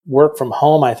work from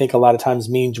home, I think a lot of times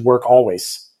means work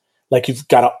always. Like you've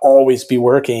got to always be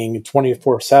working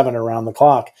 24/7 around the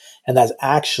clock. And that's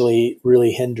actually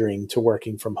really hindering to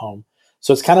working from home.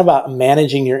 So it's kind of about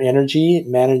managing your energy,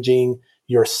 managing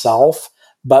yourself,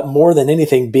 but more than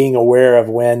anything, being aware of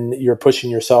when you're pushing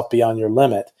yourself beyond your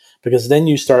limit, because then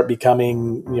you start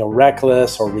becoming,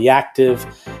 reckless or reactive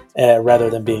rather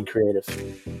than being creative.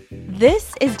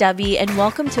 This is Debbie, and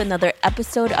welcome to another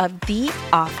episode of The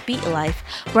Offbeat Life,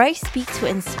 where I speak to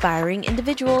inspiring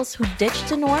individuals who ditched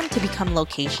the norm to become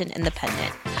location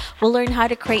independent. We'll learn how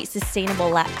to create sustainable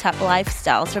laptop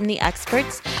lifestyles from the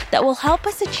experts that will help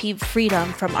us achieve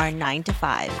freedom from our 9 to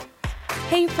 5.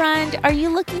 Hey friend, are you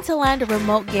looking to land a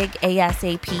remote gig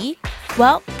ASAP?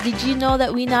 Well, did you know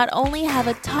that we not only have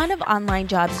a ton of online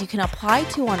jobs you can apply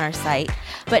to on our site,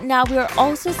 but now we are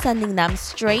also sending them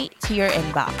straight to your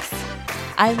inbox.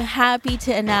 I'm happy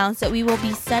to announce that we will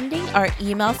be sending our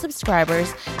email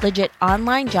subscribers legit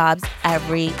online jobs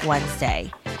every Wednesday.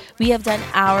 We have done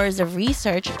hours of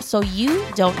research, so you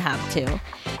don't have to.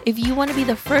 If you want to be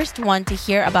the first one to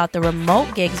hear about the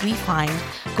remote gigs we find,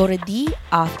 go to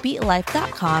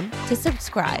theoffbeatlife.com to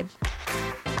subscribe.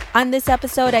 On this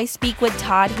episode, I speak with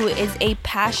Todd, who is a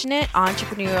passionate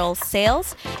entrepreneurial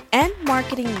sales and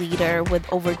marketing leader with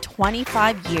over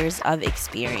 25 years of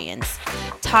experience.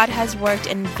 Todd has worked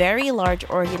in very large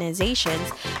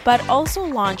organizations, but also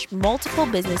launched multiple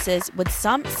businesses with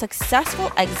some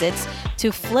successful exits to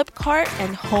Flipkart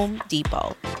and Home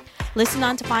Depot. Listen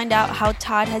on to find out how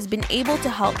Todd has been able to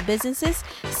help businesses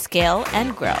scale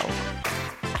and grow.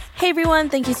 Hey everyone,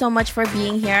 thank you so much for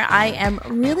being here. I am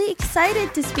really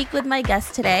excited to speak with my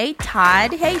guest today,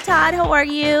 Todd. Hey Todd, how are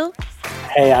you?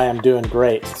 Hey, I am doing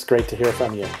great. It's great to hear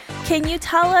from you. Can you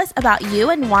tell us about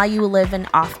you and why you live an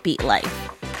offbeat life?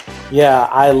 Yeah,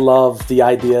 I love the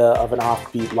idea of an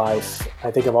offbeat life.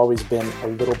 I think I've always been a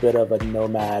little bit of a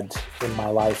nomad in my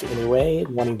life anyway,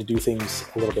 wanting to do things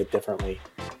a little bit differently.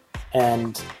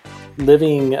 And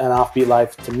living an offbeat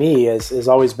life to me has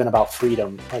always been about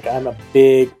freedom. Like I'm a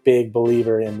big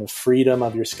believer in the freedom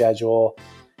of your schedule.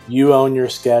 You own your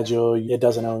schedule. It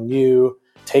doesn't own you.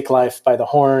 Take life by the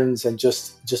horns and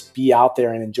just be out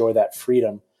there and enjoy that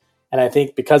freedom. And I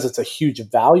think because it's a huge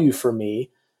value for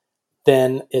me,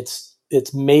 then it's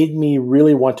made me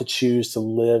really want to choose to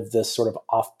live this sort of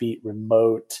offbeat,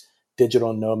 remote,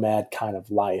 digital nomad kind of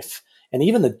life. And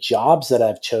even the jobs that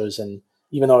I've chosen,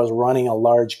 even though I was running a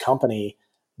large company,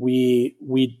 we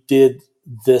did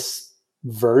this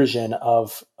version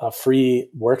of a free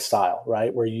work style,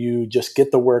 right? Where you just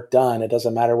get the work done. It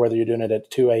doesn't matter whether you're doing it at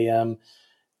 2 a.m.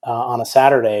 On a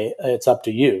Saturday. It's up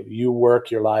to you. You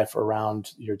work your life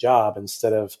around your job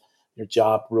instead of your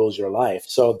job rules your life.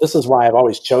 So this is why I've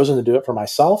always chosen to do it for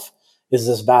myself, is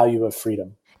this value of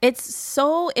freedom. It's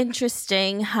so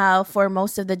interesting how for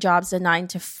most of the jobs, the 9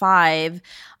 to 5,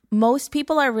 most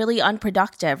people are really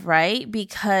unproductive, right?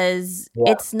 Because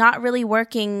It's not really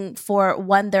working for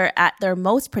when they're at their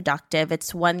most productive.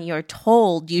 It's when you're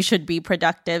told you should be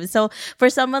productive. So for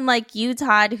someone like you,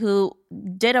 Todd, who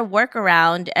did a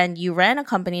workaround and you ran a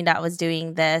company that was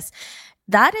doing this,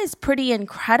 that is pretty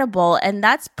incredible. And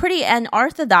that's pretty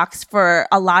unorthodox for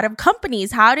a lot of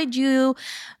companies. How did you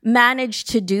manage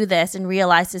to do this and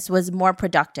realize this was more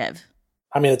productive?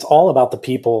 I mean, it's all about the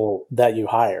people that you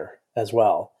hire as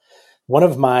well. One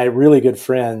of my really good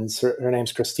friends, her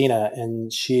name's Christina,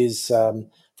 and she's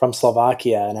from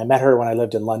Slovakia. And I met her when I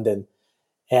lived in London.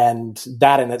 And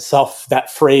that in itself, that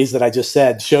phrase that I just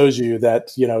said shows you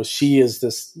that, she is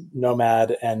this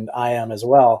nomad and I am as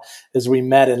well. As we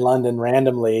met in London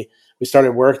randomly, we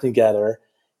started working together,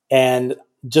 and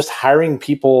just hiring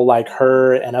people like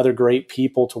her and other great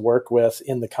people to work with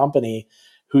in the company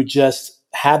who just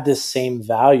had this same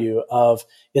value of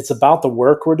it's about the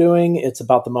work we're doing. It's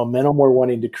about the momentum we're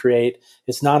wanting to create.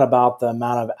 It's not about the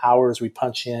amount of hours we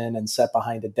punch in and set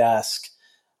behind a desk.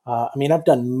 I've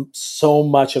done so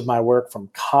much of my work from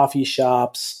coffee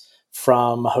shops,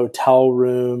 from hotel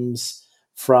rooms,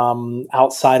 from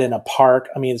outside in a park.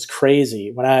 I mean, it's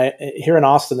crazy. Here in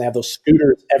Austin, they have those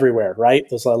scooters everywhere, right?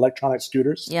 Those electronic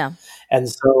scooters. Yeah. And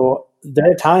so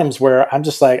there are times where I'm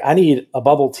just like, I need a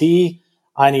bubble tea.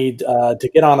 I need to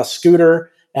get on a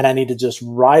scooter, and I need to just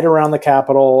ride around the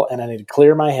Capitol, and I need to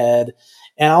clear my head.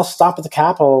 And I'll stop at the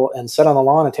Capitol and sit on the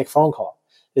lawn and take a phone call.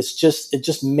 It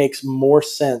just makes more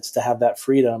sense to have that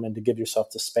freedom and to give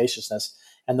yourself the spaciousness.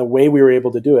 And the way we were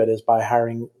able to do it is by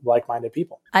hiring like-minded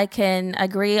people. I can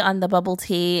agree on the bubble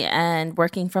tea and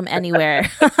working from anywhere.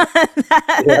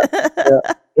 Yeah.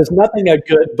 There's nothing a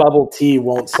good bubble tea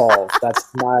won't solve. That's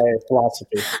my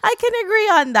philosophy. I can agree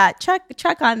on that.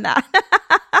 Check on that.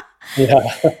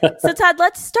 Yeah. So, Todd,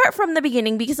 let's start from the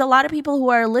beginning because a lot of people who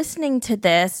are listening to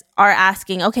this are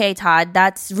asking, okay, Todd,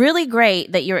 that's really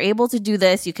great that you're able to do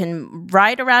this. You can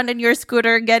ride around in your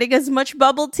scooter getting as much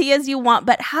bubble tea as you want.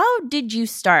 But how did you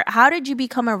start? How did you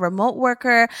become a remote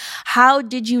worker? How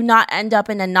did you not end up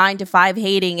in a 9 to 5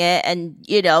 hating it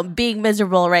and, being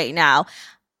miserable right now?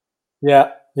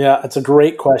 Yeah. Yeah. It's a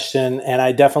great question. And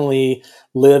I definitely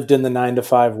lived in the 9 to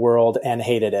 5 world and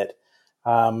hated it.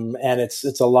 And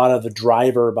it's a lot of the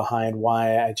driver behind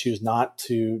why I choose not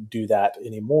to do that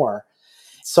anymore.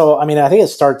 So, I mean, I think it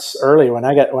starts early. When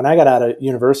I got out of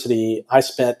university, I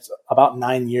spent about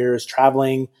 9 years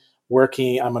traveling,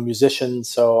 working. I'm a musician,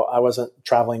 so I wasn't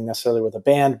traveling necessarily with a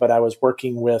band, but I was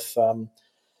working with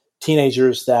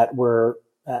teenagers that were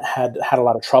had a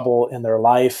lot of trouble in their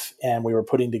life, and we were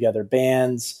putting together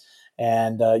bands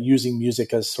and using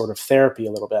music as sort of therapy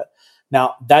a little bit.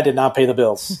 Now, that did not pay the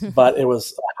bills, but it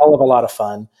was a hell of a lot of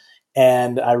fun,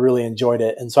 and I really enjoyed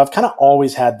it. And so I've kind of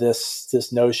always had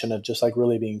this notion of just like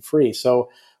really being free. So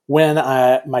when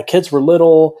my kids were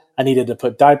little, I needed to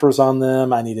put diapers on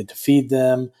them, I needed to feed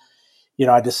them.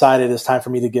 I decided it's time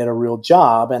for me to get a real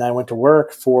job, and I went to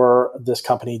work for this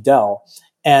company, Dell.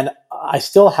 And I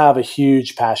still have a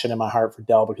huge passion in my heart for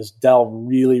Dell because Dell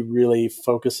really, really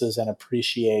focuses and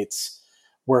appreciates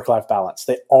work-life balance.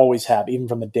 They always have, even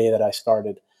from the day that I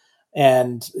started.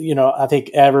 And, I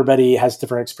think everybody has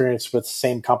different experience with the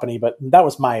same company, but that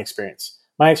was my experience.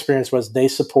 My experience was they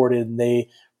supported and they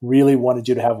really wanted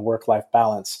you to have work-life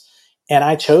balance. And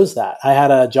I chose that. I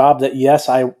had a job that, yes,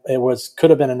 could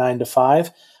have been a 9 to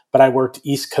 5, but I worked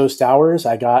East Coast hours.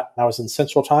 I was in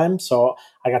Central Time, so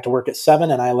I got to work at 7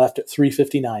 and I left at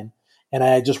 3:59. And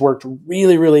I just worked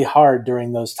really, really hard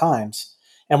during those times.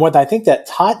 And what I think that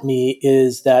taught me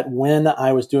is that when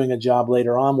I was doing a job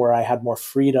later on where I had more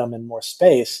freedom and more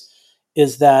space,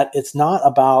 is that it's not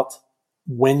about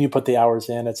when you put the hours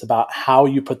in, it's about how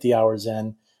you put the hours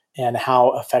in and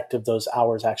how effective those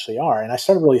hours actually are. And I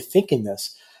started really thinking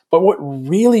this. But what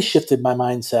really shifted my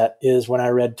mindset is when I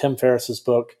read Tim Ferriss's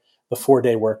book, The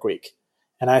 4-Day Workweek.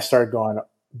 And I started going,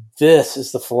 this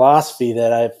is the philosophy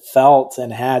that I felt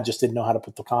and had, just didn't know how to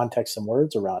put the context and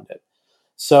words around it.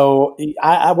 So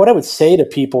what I would say to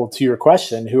people, to your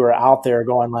question, who are out there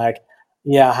going like,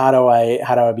 yeah, how do I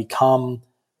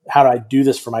do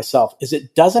this for myself, is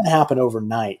it doesn't happen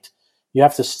overnight. You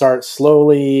have to start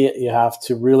slowly. You have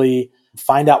to really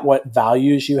find out what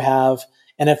values you have.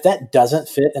 And if that doesn't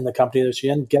fit in the company that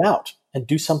you're in, get out and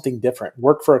do something different.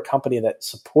 Work for a company that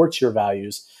supports your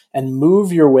values and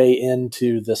move your way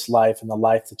into this life and the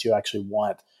life that you actually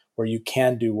want, where you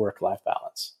can do work-life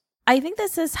balance. I think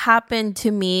this has happened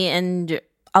to me and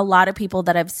a lot of people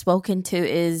that I've spoken to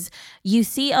is you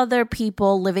see other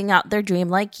people living out their dream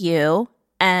like you,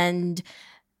 and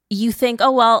you think,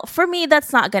 oh, well, for me,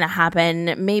 that's not going to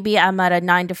happen. Maybe I'm at a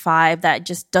 9 to 5 that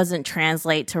just doesn't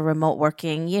translate to remote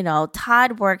working.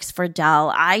 Todd works for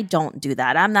Dell. I don't do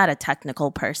that. I'm not a technical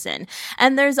person.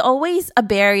 And there's always a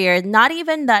barrier, not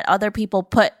even that other people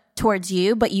put towards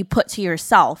you, but you put to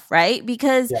yourself, right?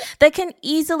 Because that can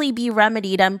easily be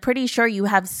remedied. I'm pretty sure you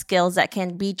have skills that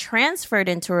can be transferred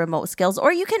into remote skills,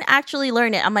 or you can actually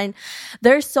learn it. I mean,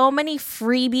 there's so many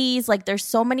freebies, like there's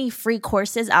so many free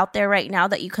courses out there right now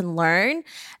that you can learn.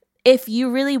 If you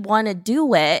really want to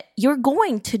do it, you're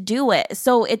going to do it.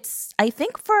 So I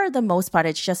think for the most part,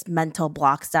 it's just mental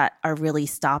blocks that are really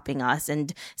stopping us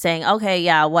and saying, okay,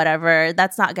 yeah, whatever,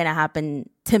 that's not going to happen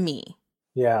to me.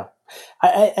 Yeah.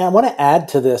 I want to add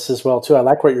to this as well, too. I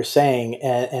like what you're saying.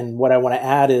 And what I want to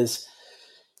add is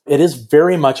it is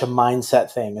very much a mindset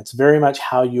thing. It's very much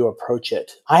how you approach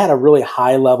it. I had a really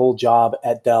high level job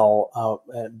at Dell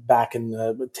back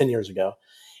in 10 years ago.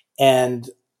 And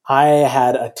I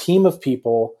had a team of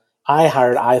people I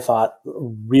hired, I thought, a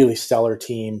really stellar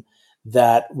team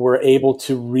that were able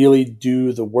to really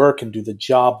do the work and do the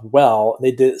job well.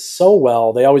 They did it so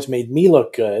well. They always made me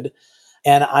look good.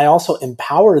 And I also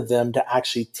empowered them to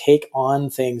actually take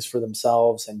on things for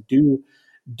themselves and do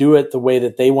it the way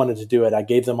that they wanted to do it. I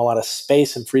gave them a lot of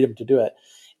space and freedom to do it.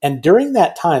 And during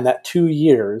that time, that 2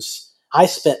 years, I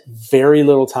spent very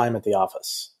little time at the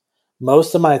office.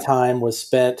 Most of my time was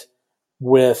spent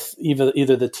with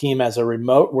either the team as a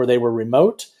remote, where they were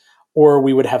remote, or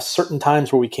we would have certain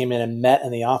times where we came in and met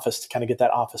in the office to kind of get that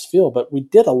office feel. But we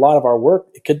did a lot of our work.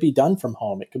 It could be done from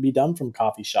home. It could be done from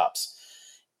coffee shops.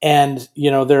 And,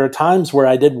 there are times where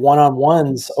I did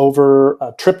one-on-ones over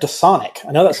a trip to Sonic.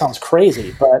 I know that sounds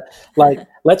crazy, but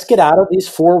let's get out of these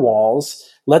four walls,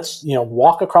 let's,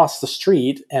 walk across the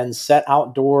street and set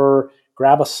outdoor,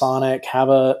 grab a Sonic, have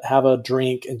a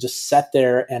drink, and just sit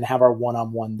there and have our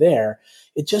one-on-one there.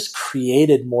 It just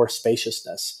created more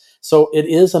spaciousness. So it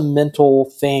is a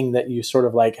mental thing that you sort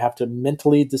of like have to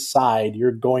mentally decide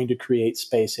you're going to create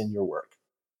space in your work.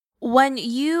 When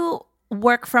you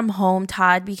work from home,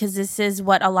 Todd, because this is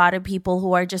what a lot of people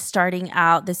who are just starting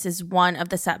out, this is one of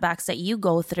the setbacks that you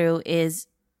go through, is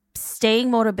staying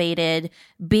motivated,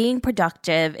 being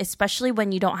productive, especially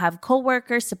when you don't have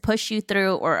coworkers to push you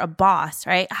through or a boss,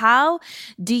 right? How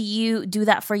do you do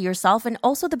that for yourself and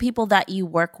also the people that you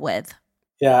work with?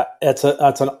 Yeah, that's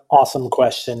an awesome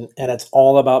question. And it's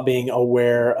all about being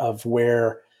aware of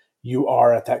where you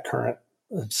are at that current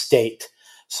state.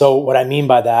 So what I mean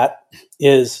by that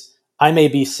is I may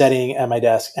be sitting at my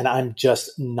desk and I'm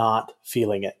just not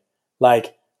feeling it.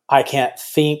 Like I can't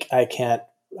think, I can't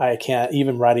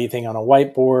even write anything on a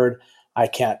whiteboard. I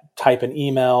can't type an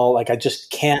email. Like I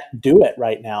just can't do it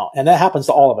right now. And that happens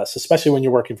to all of us, especially when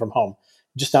you're working from home,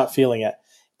 just not feeling it.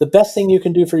 The best thing you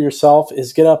can do for yourself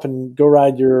is get up and go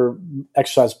ride your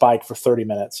exercise bike for 30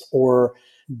 minutes or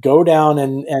go down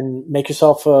and drive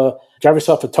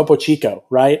yourself a Topo Chico,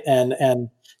 right? And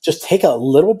just take a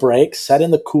little break, set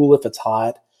in the cool if it's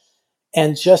hot,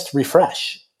 and just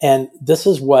refresh. And this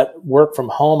is what work from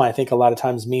home, I think a lot of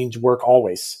times means work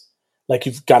always. Like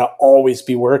you've got to always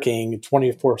be working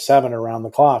 24/7 around the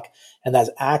clock. And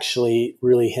that's actually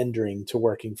really hindering to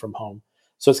working from home.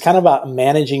 So it's kind of about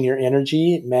managing your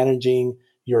energy, managing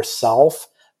yourself,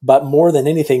 but more than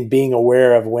anything, being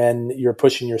aware of when you're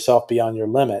pushing yourself beyond your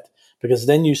limit, because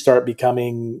then you start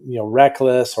becoming,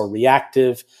 reckless or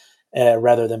reactive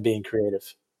rather than being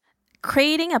creative.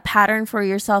 Creating a pattern for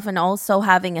yourself and also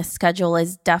having a schedule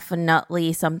is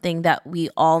definitely something that we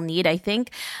all need. I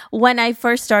think when I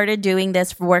first started doing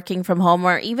this, working from home,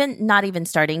 or even not even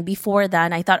starting before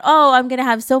then, I thought, oh, I'm going to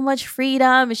have so much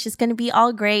freedom. It's just going to be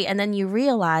all great. And then you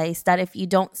realize that if you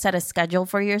don't set a schedule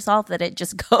for yourself, that it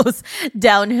just goes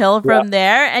downhill from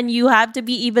there. And you have to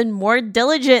be even more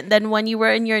diligent than when you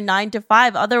were in your 9 to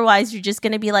 5. Otherwise, you're just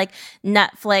going to be like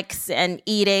Netflix and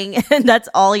eating, and that's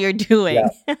all you're doing.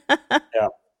 Yeah.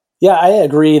 Yeah, I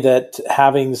agree that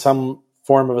having some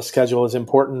form of a schedule is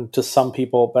important to some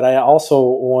people, but I also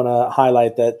want to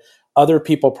highlight that other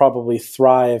people probably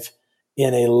thrive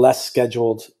in a less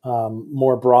scheduled,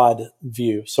 more broad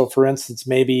view. So for instance,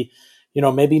 maybe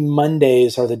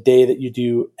Mondays are the day that you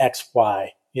do X,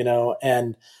 Y,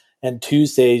 and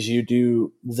Tuesdays you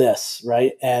do this,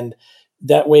 right? And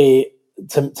that way,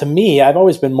 to me, I've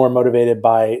always been more motivated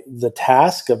by the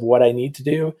task of what I need to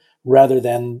do rather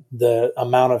than the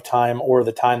amount of time or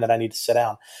the time that I need to sit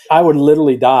down. I would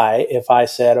literally die if I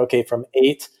said, okay, from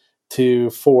 8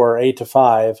 to 4, 8 to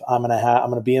 5, I'm going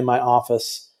to be in my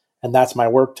office and that's my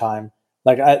work time.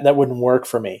 Like that wouldn't work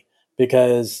for me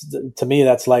because to me,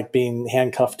 that's like being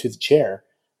handcuffed to the chair.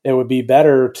 It would be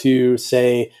better to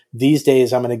say these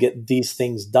days I'm going to get these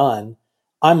things done.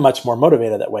 I'm much more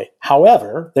motivated that way.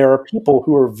 However, there are people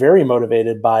who are very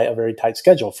motivated by a very tight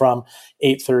schedule. From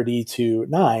 8:30 to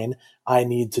 9, I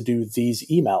need to do these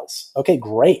emails. Okay,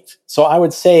 great. So I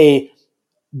would say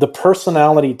the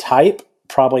personality type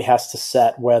probably has to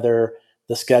set whether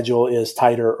the schedule is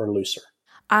tighter or looser.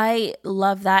 I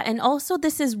love that. And also,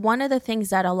 this is one of the things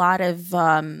that a lot of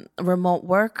remote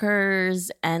workers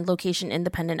and location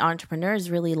independent entrepreneurs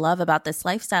really love about this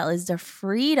lifestyle is the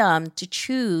freedom to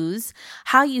choose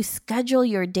how you schedule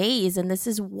your days. And this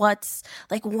is what's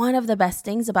like one of the best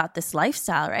things about this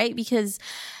lifestyle, right? Because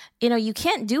you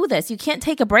can't do this. You can't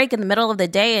take a break in the middle of the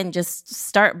day and just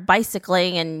start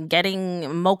bicycling and getting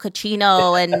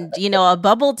mochaccino and, a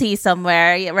bubble tea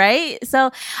somewhere, right?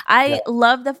 So I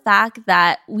love the fact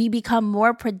that we become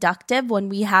more productive when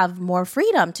we have more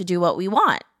freedom to do what we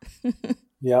want.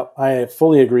 Yeah, I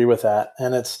fully agree with that.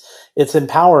 And it's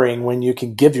empowering when you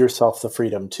can give yourself the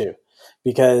freedom too,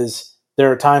 because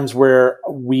there are times where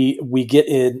we get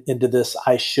into this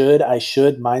I should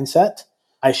mindset.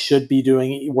 I should be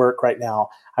doing work right now.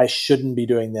 I shouldn't be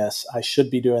doing this. I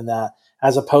should be doing that,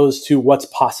 as opposed to what's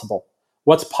possible.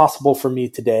 What's possible for me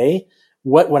today?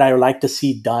 What would I like to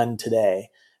see done today?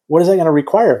 What is that going to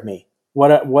require of me?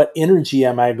 What energy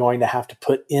am I going to have to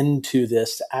put into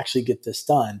this to actually get this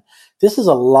done? This is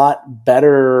a lot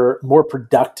better, more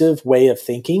productive way of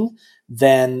thinking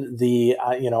than the,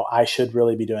 I should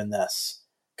really be doing this.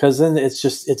 Because then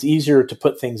it's easier to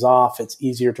put things off. It's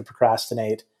easier to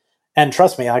procrastinate. And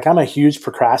trust me, like I'm a huge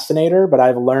procrastinator, but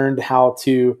I've learned how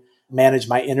to manage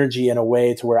my energy in a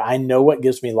way to where I know what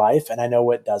gives me life and I know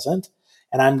what doesn't.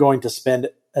 And I'm going to spend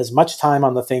as much time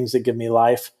on the things that give me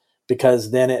life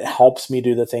because then it helps me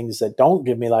do the things that don't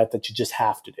give me life that you just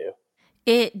have to do.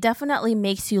 It definitely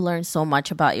makes you learn so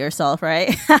much about yourself,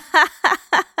 right?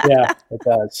 Yeah, it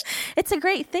does. It's a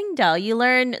great thing, though. You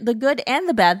learn the good and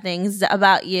the bad things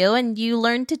about you, and you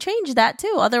learn to change that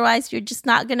too. Otherwise, you're just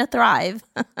not going to thrive.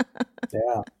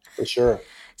 Yeah, for sure.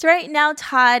 So, right now,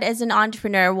 Todd, as an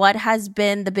entrepreneur, what has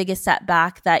been the biggest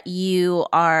setback that you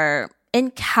are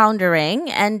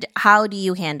encountering, and how do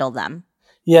you handle them?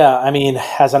 Yeah, I mean,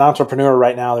 as an entrepreneur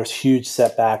right now, there's huge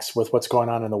setbacks with what's going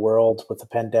on in the world with the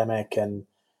pandemic. And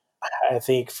I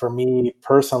think for me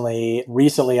personally,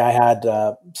 recently I had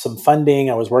some funding.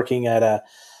 Was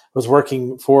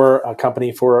working for a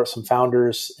company for some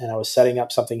founders, and I was setting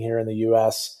up something here in the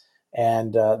U.S.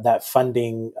 And that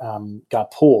funding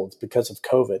got pulled because of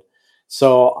COVID.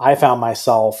 So I found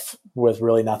myself with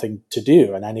really nothing to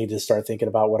do, and I needed to start thinking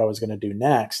about what I was going to do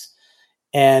next.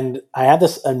 And I had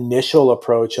this initial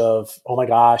approach of, oh my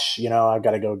gosh, I've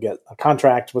got to go get a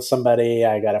contract with somebody.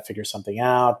 I got to figure something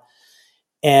out.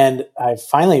 And I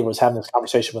finally was having this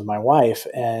conversation with my wife,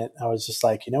 and I was just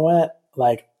like, you know what?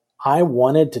 Like, I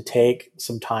wanted to take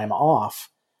some time off,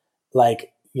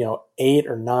 like, 8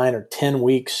 or 9 or 10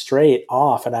 weeks straight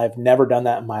off. And I've never done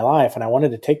that in my life. And I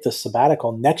wanted to take this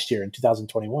sabbatical next year in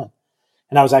 2021.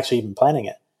 And I was actually even planning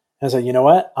it. And I said, you know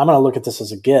what? I'm going to look at this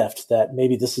as a gift that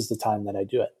maybe this is the time that I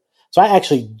do it. So I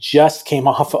actually just came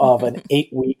off of an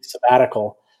 8-week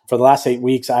sabbatical. For the last 8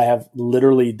 weeks, I have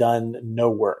literally done no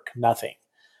work, nothing,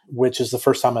 which is the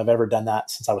first time I've ever done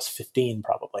that since I was 15,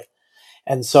 probably.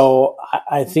 And so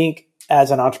I think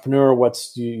as an entrepreneur,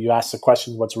 you asked the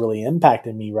question, what's really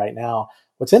impacting me right now?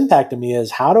 What's impacting me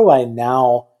is, how do I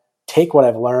now take what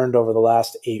I've learned over the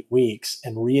last 8 weeks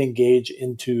and re-engage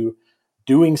into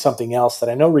doing something else that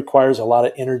I know requires a lot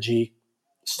of energy,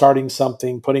 starting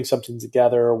something, putting something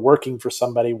together, working for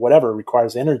somebody, whatever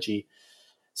requires energy.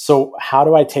 So how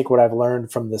do I take what I've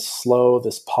learned from this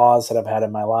pause that I've had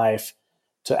in my life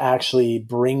to actually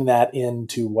bring that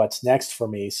into what's next for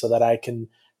me, so that I can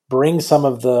bring some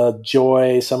of the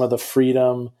joy, some of the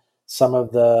freedom, some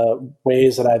of the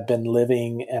ways that I've been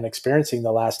living and experiencing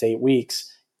the last 8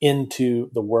 weeks into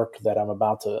the work that I'm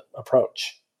about to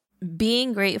approach.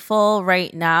 Being grateful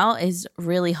right now is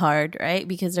really hard, right?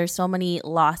 Because there's so many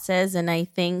losses. And I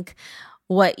think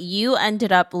what you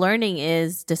ended up learning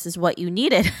is this is what you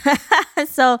needed.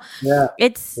 So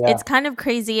it's kind of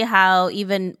crazy how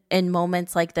even in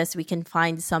moments like this, we can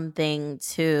find something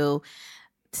to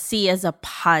see as a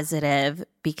positive,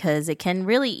 because it can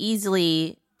really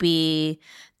easily be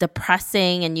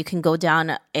depressing and you can go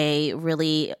down a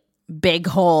really big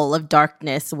hole of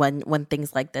darkness when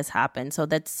things like this happen. So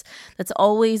that's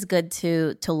always good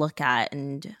to look at.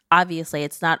 And obviously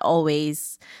it's not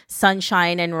always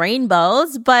sunshine and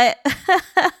rainbows, but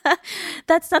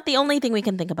that's not the only thing we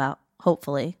can think about,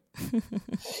 hopefully.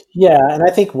 Yeah. And I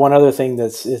think one other thing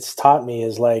it's taught me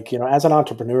is, like, as an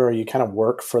entrepreneur, you kind of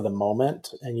work for the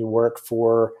moment, and you work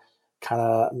for kind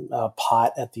of a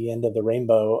pot at the end of the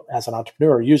rainbow. As an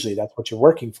entrepreneur, usually that's what you're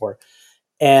working for.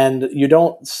 And you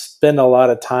don't spend a lot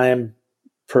of time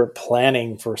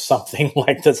planning for something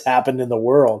like this happened in the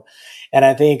world. And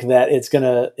I think that it's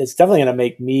definitely going to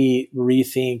make me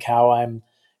rethink how I'm,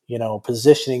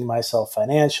 positioning myself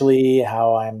financially,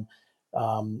 how I'm,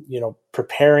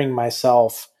 preparing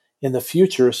myself in the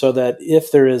future, so that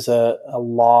if there is a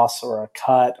loss or a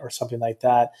cut or something like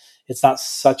that, it's not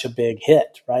such a big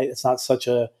hit, right? It's not such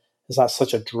a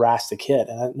drastic hit.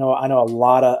 And I know a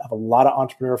lot of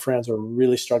entrepreneur friends who are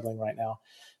really struggling right now.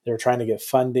 They're trying to get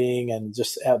funding, and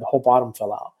just the whole bottom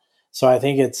fell out. So I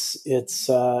think it's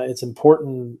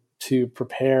important to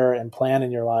prepare and plan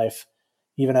in your life,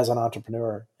 even as an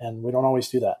entrepreneur. And we don't always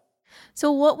do that.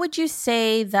 So what would you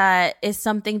say that is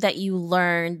something that you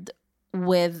learned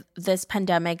with this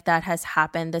pandemic that has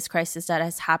happened, this crisis that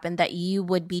has happened, that you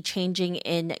would be changing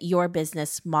in your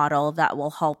business model that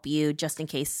will help you just in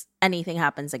case anything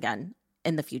happens again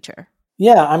in the future?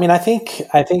 Yeah, I mean, I think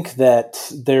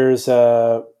that there's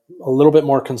a little bit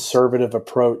more conservative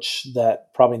approach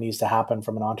that probably needs to happen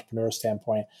from an entrepreneur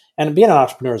standpoint. And being an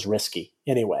entrepreneur is risky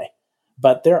anyway,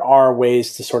 but there are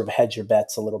ways to sort of hedge your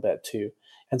bets a little bit too.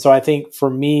 And so I think for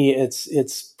me,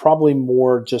 it's probably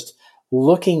more just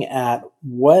looking at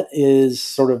what is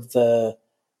sort of the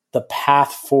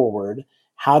path forward.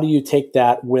 How do you take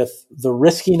that with the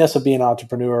riskiness of being an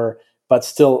entrepreneur, but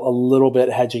still a little bit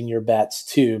hedging your bets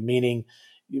too? Meaning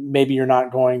maybe you're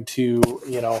not going to,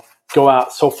 go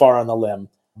out so far on the limb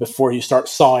before you start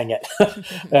sawing it,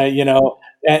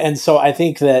 And so I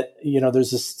think that,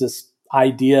 there's this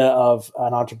idea of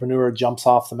an entrepreneur jumps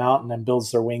off the mountain and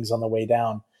builds their wings on the way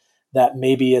down. That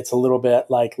maybe it's a little bit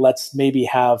like, let's maybe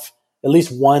have at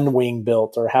least one wing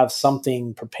built or have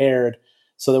something prepared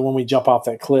so that when we jump off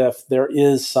that cliff, there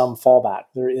is some fallback.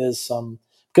 There is some,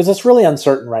 because it's really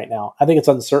uncertain right now. I think it's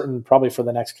uncertain probably for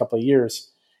the next couple of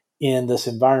years in this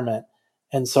environment.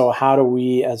 And so how do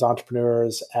we as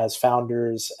entrepreneurs, as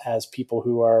founders, as people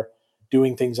who are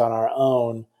doing things on our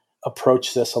own,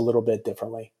 approach this a little bit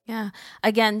differently? Yeah.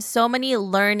 Again, so many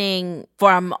learning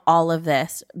from all of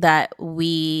this that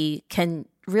we can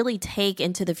really take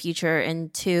into the future,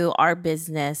 into our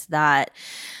business, that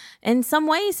in some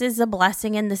ways is a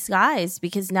blessing in disguise,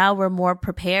 because now we're more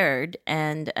prepared,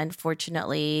 and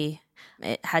unfortunately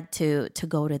it had to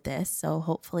go to this. So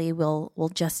hopefully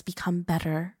we'll just become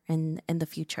better in the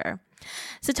future.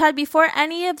 So Todd, before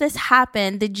any of this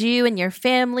happened, did you and your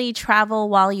family travel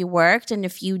while you worked? And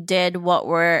if you did, what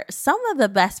were some of the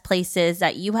best places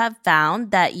that you have found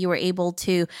that you were able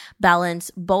to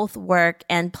balance both work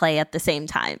and play at the same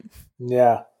time?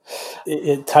 Yeah,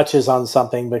 it touches on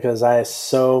something because I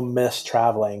so miss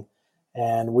traveling,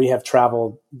 and we have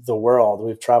traveled the world.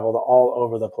 We've traveled all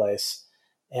over the place.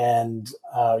 And,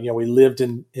 we lived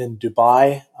in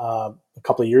Dubai a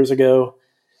couple of years ago.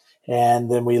 And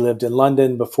then we lived in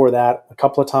London before that a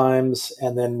couple of times.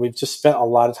 And then we've just spent a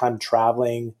lot of time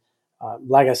traveling.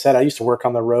 Like I said, I used to work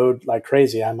on the road like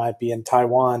crazy. I might be in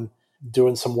Taiwan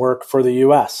doing some work for the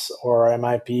US, or I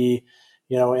might be,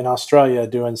 in Australia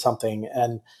doing something.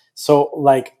 And so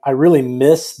I really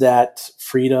miss that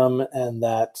freedom and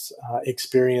that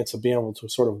experience of being able to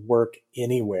sort of work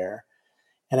anywhere.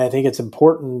 And I think it's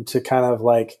important to kind of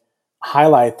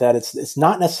highlight that it's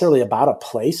not necessarily about a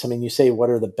place. I mean, you say, what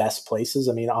are the best places?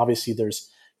 I mean, obviously there's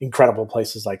incredible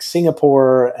places like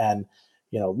Singapore and,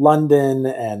 London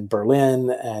and Berlin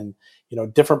and,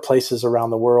 different places around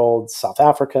the world, South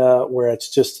Africa, where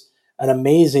it's just an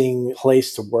amazing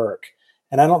place to work.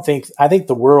 And I think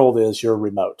the world is your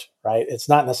remote, right? It's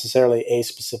not necessarily a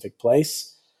specific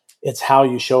place. It's how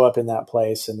you show up in that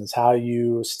place, and it's how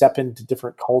you step into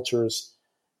different cultures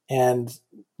and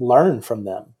learn from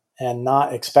them, and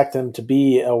not expect them to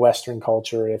be a Western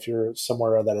culture if you're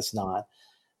somewhere that it's not.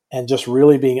 And just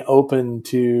really being open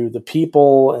to the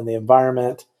people and the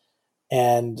environment.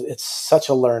 And it's such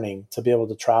a learning to be able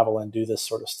to travel and do this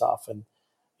sort of stuff. And,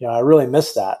 I really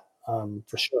miss that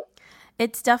for sure.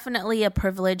 It's definitely a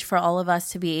privilege for all of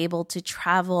us to be able to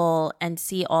travel and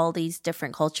see all these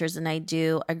different cultures. And I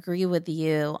do agree with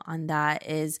you on that,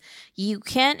 is you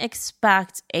can't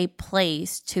expect a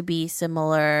place to be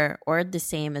similar or the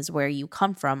same as where you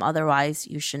come from. Otherwise,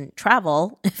 you shouldn't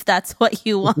travel if that's what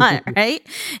you want, right?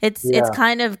 It's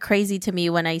kind of crazy to me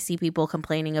when I see people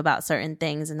complaining about certain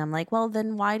things. And I'm like, well,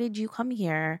 then why did you come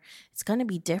here? It's going to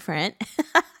be different.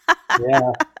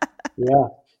 Yeah. Yeah.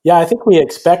 Yeah, I think we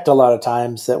expect a lot of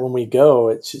times that when we go,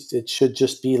 it should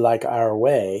just be like our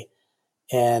way.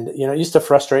 And it used to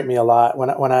frustrate me a lot when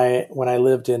I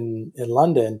lived in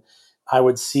London. I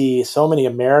would see so many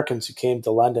Americans who came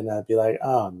to London, and I'd be like,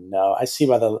 oh no, I see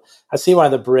why the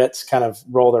Brits kind of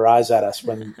roll their eyes at us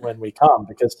when we come,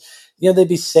 because they'd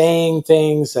be saying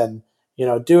things and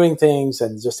doing things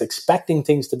and just expecting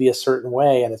things to be a certain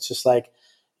way, and it's just like,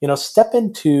 step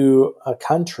into a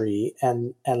country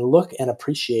and look and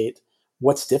appreciate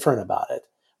what's different about it.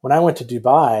 When I went to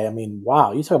Dubai, I mean,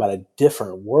 wow, you talk about a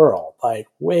different world, like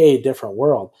way different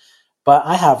world. But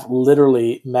I have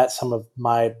literally met some of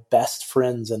my best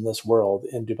friends in this world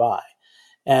in Dubai.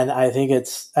 And I think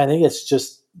it's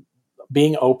just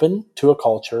being open to a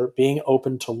culture, being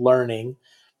open to learning,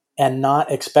 and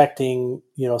not expecting,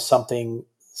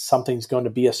 something's going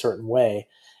to be a certain way.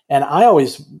 And I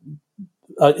always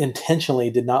intentionally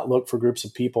did not look for groups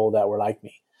of people that were like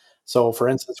me. So for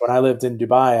instance, when I lived in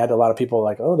Dubai, I had a lot of people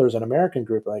like, oh, there's an American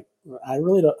group. Like, I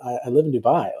really don't, I live in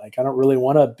Dubai. Like, I don't really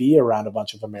want to be around a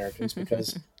bunch of Americans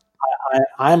because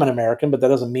I'm an American, but that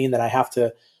doesn't mean that I have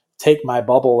to take my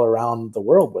bubble around the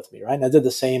world with me. Right. And I did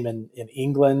the same in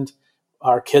England.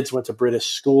 Our kids went to British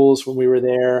schools when we were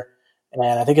there.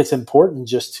 And I think it's important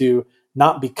just to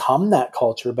not become that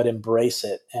culture, but embrace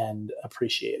it and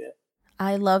appreciate it.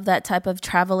 I love that type of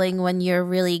traveling when you're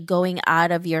really going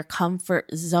out of your comfort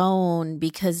zone,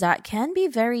 because that can be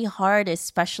very hard,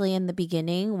 especially in the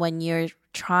beginning when you're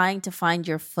trying to find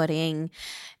your footing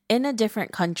in a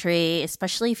different country,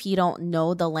 especially if you don't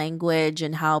know the language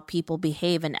and how people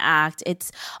behave and act.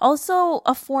 It's also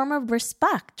a form of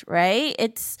respect, right?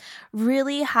 It's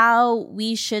really how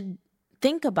we should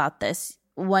think about this.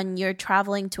 When you're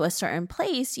traveling to a certain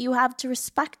place, you have to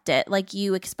respect it. Like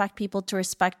you expect people to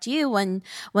respect you when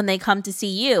they come to see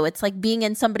you. It's like being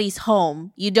in somebody's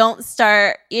home. You don't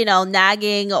start,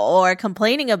 nagging or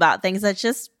complaining about things. That's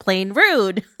just plain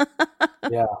rude.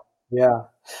 Yeah.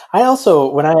 I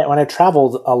also, when I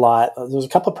traveled a lot, there was a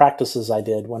couple of practices I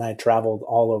did when I traveled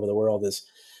all over the world. Is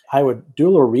I would do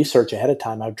a little research ahead of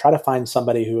time. I would try to find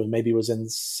somebody who maybe was in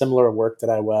similar work that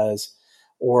I was,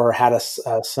 or had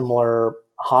a similar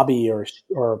hobby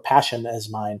or passion as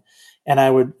mine. And I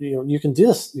would, you can do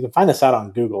this, you can find this out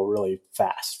on Google really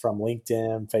fast from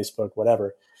LinkedIn, Facebook,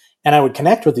 whatever. And I would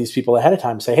connect with these people ahead of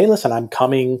time, say, hey, listen, I'm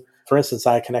coming. For instance,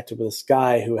 I connected with this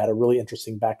guy who had a really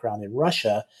interesting background in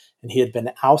Russia, and he had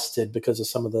been ousted because of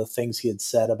some of the things he had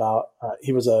said about,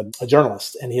 he was a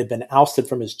journalist, and he had been ousted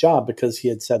from his job because he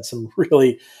had said some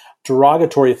really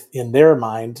derogatory, in their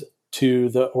mind, to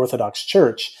the Orthodox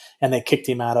Church, and they kicked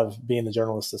him out of being the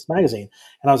journalist of this magazine.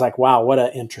 And I was like, wow, what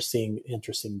an interesting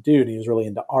dude. He was really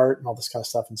into art and all this kind of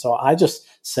stuff. And so I just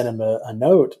sent him a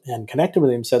note and connected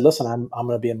with him and said, listen, I'm going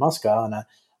to be in Moscow, and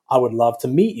I would love to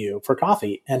meet you for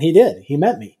coffee. And he did. He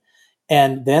met me.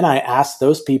 And then I asked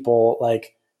those people,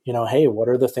 like, hey, what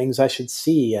are the things I should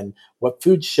see, and what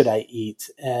foods should I eat?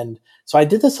 And so I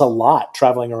did this a lot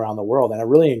traveling around the world. And I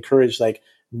really encourage like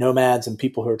nomads and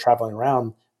people who are traveling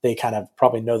around. They kind of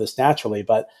probably know this naturally,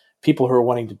 but people who are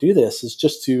wanting to do this is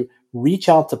just to reach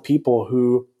out to people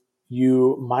who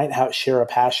you might share a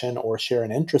passion or share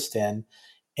an interest in,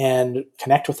 and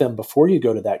connect with them before you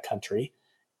go to that country.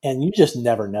 And you just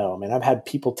never know. I mean, I've had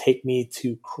people take me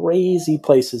to crazy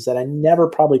places that I never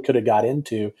probably could have got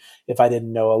into if I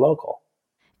didn't know a local.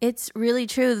 It's really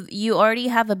true. You already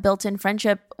have a built-in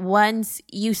friendship once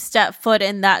you step foot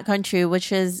in that country,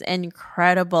 which is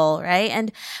incredible, right?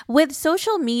 And with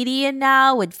social media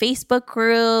now, with Facebook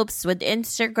groups, with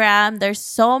Instagram, there's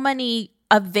so many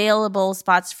available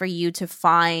spots for you to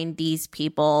find these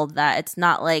people that it's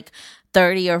not like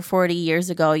 30 or 40 years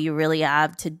ago you really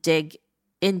have to dig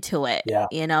into it. Yeah.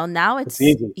 Now it's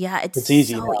easy. Yeah, it's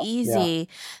easy so now. easy.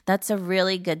 Yeah. That's a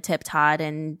really good tip, Todd.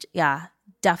 And yeah,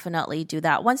 definitely do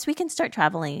that once we can start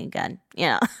traveling again.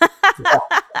 Yeah.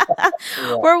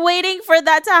 We're waiting for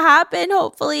that to happen.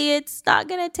 Hopefully it's not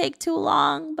going to take too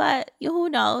long, but who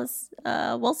knows?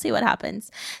 We'll see what happens.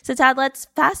 So Todd, let's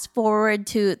fast forward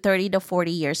to 30 to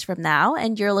 40 years from now,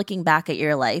 and you're looking back at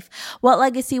your life. What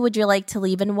legacy would you like to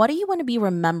leave, and what do you want to be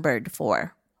remembered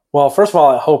for? Well, first of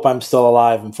all, I hope I'm still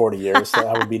alive in 40 years. So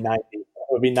I would be 90. I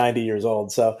would be 90 years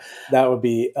old. So that would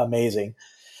be amazing.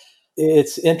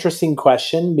 It's an interesting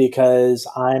question because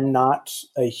I'm not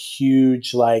a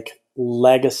huge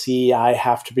legacy. I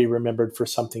have to be remembered for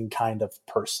something kind of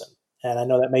person. And I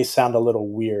know that may sound a little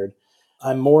weird.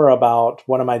 I'm more about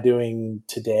what am I doing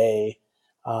today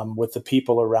with the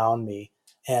people around me.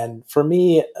 And for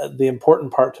me, the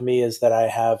important part to me is that I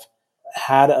have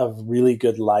had a really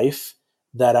good life,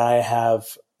 that I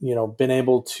have, been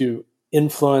able to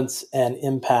influence and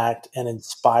impact and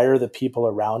inspire the people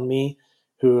around me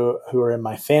who are in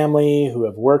my family, who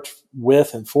have worked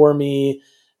with and for me,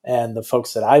 and the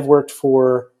folks that I've worked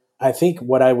for. I think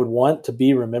what I would want to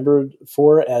be remembered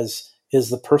for is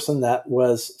the person that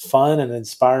was fun and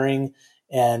inspiring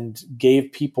and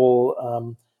gave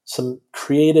people some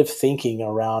creative thinking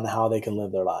around how they can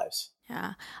live their lives.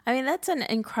 Yeah. I mean, that's an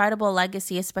incredible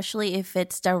legacy, especially if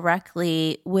it's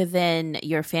directly within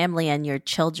your family and your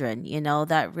children.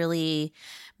 That really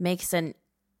makes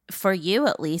for you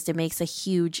at least, it makes a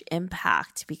huge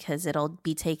impact because it'll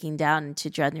be taking down into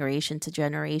generation to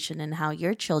generation, and how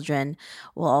your children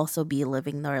will also be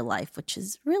living their life, which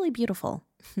is really beautiful.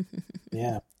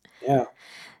 Yeah.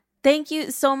 Thank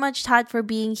you so much, Todd, for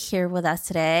being here with us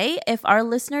today. If our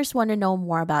listeners want to know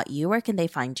more about you, where can they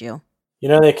find you?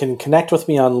 They can connect with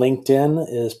me on LinkedIn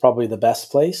is probably the best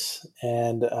place.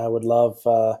 And I would love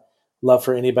for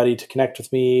anybody to connect with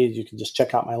me. You can just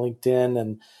check out my LinkedIn,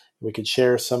 and we could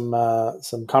share some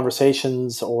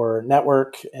conversations or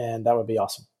network, and that would be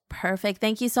awesome. Perfect.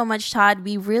 Thank you so much, Todd.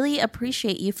 We really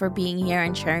appreciate you for being here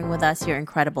and sharing with us your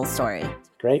incredible story.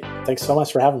 Great. Thanks so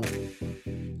much for having me.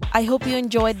 I hope you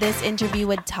enjoyed this interview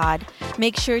with Todd.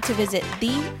 Make sure to visit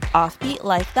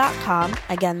theoffbeatlife.com.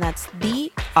 Again, that's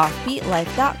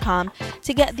theoffbeatlife.com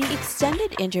to get the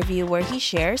extended interview where he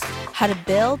shares how to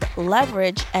build,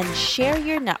 leverage, and share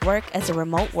your network as a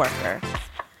remote worker.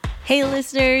 Hey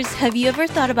listeners, have you ever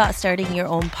thought about starting your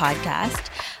own podcast?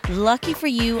 Lucky for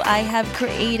you, I have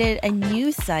created a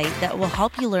new site that will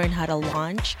help you learn how to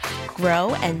launch,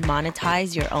 grow, and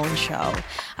monetize your own show.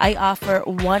 I offer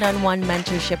one-on-one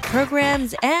mentorship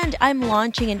programs, and I'm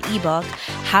launching an ebook,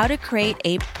 How to Create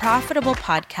a Profitable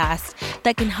Podcast,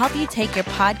 that can help you take your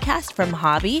podcast from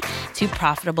hobby to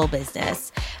profitable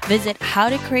business. Visit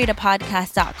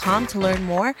howtocreateapodcast.com to learn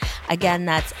more. Again,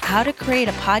 that's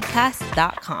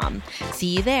howtocreateapodcast.com.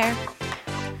 See you there.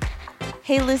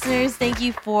 Hey, listeners, thank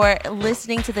you for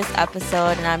listening to this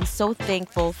episode, and I'm so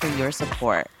thankful for your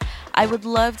support. I would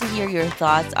love to hear your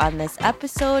thoughts on this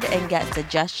episode and get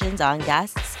suggestions on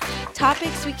guests,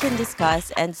 topics we can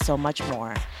discuss, and so much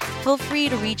more. Feel free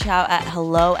to reach out at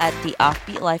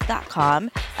hello@theoffbeatlife.com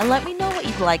and let me know what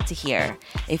you'd like to hear.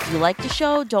 If you like the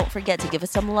show, don't forget to give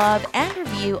us some love and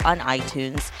review on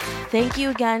iTunes. Thank you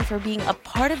again for being a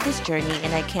part of this journey,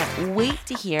 and I can't wait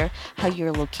to hear how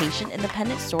your location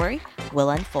independent story will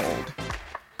unfold.